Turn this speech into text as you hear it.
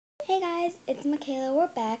Hey guys, it's Michaela. We're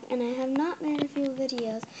back, and I have not made a few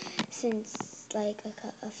videos since like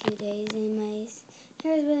a few days, and my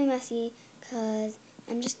hair is really messy because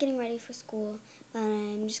I'm just getting ready for school, but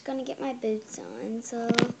I'm just gonna get my boots on. So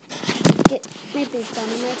get my boots on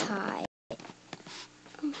and my tie.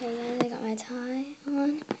 Okay guys, I got my tie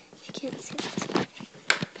on. If you can't see this,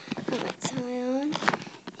 I got my tie on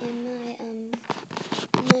and my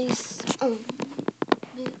nice boots on.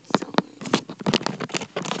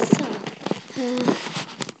 So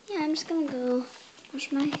yeah, I'm just gonna go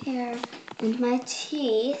brush my hair and my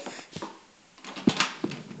teeth.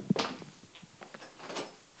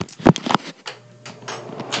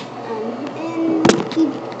 I'm in the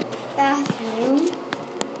bathroom,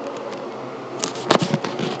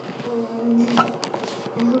 and I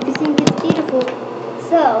hope you think it's beautiful.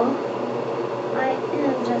 So I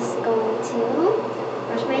am just going to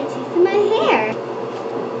brush my teeth and my hair.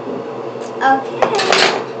 Okay.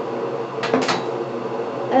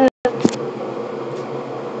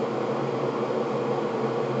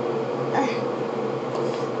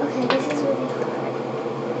 Okay, this is really hard.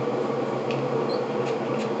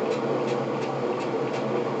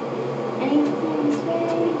 Anything's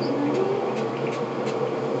ready.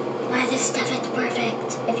 Wow, this stuff is perfect.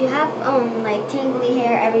 If you have like tangly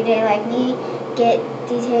hair every day like me, get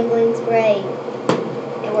detangling spray.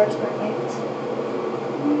 It works perfect.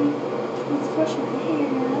 Let's brush my hair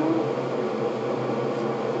now.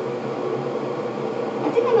 I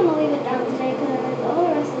think I'm gonna leave it down today because all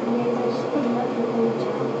the rest of the days I just put it up in the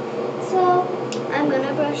ponytail. So I'm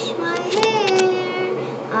gonna brush my hair.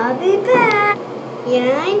 I'll be back.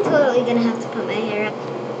 Yeah, I'm totally gonna have to put my hair up.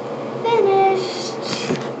 Finished.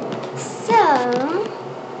 So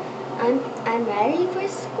I'm ready for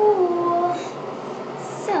school.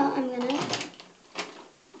 So I'm gonna.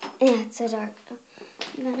 Yeah, it's so dark.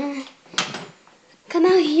 I'm gonna come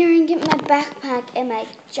out here and get my backpack and my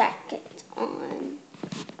jacket on.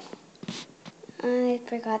 I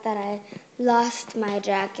forgot that I lost my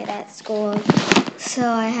jacket at school, so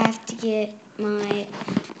I have to get my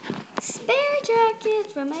spare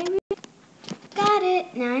jacket from my room. Got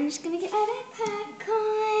it. Now I'm just gonna get my backpack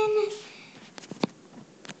on.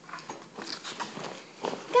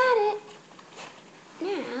 Got it.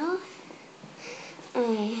 Now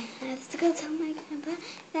I have to go tell my grandpa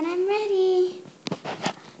that I'm ready.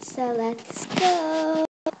 So let's go.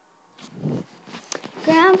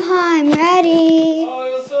 Grandpa, I'm ready. Oh,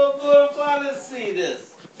 you're so good. I'm glad to see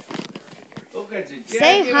this. Look at you.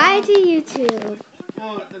 Say hi to YouTube.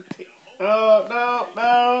 No. Say hello.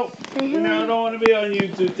 No, I don't want to be on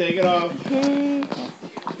YouTube. Take it off. Hey.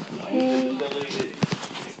 Hey. Delete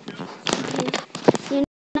it.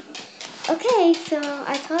 Okay, so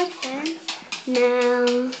I told him.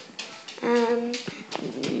 Now,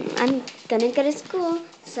 I'm gonna go to school.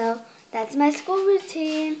 So that's my school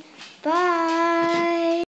routine. Bye.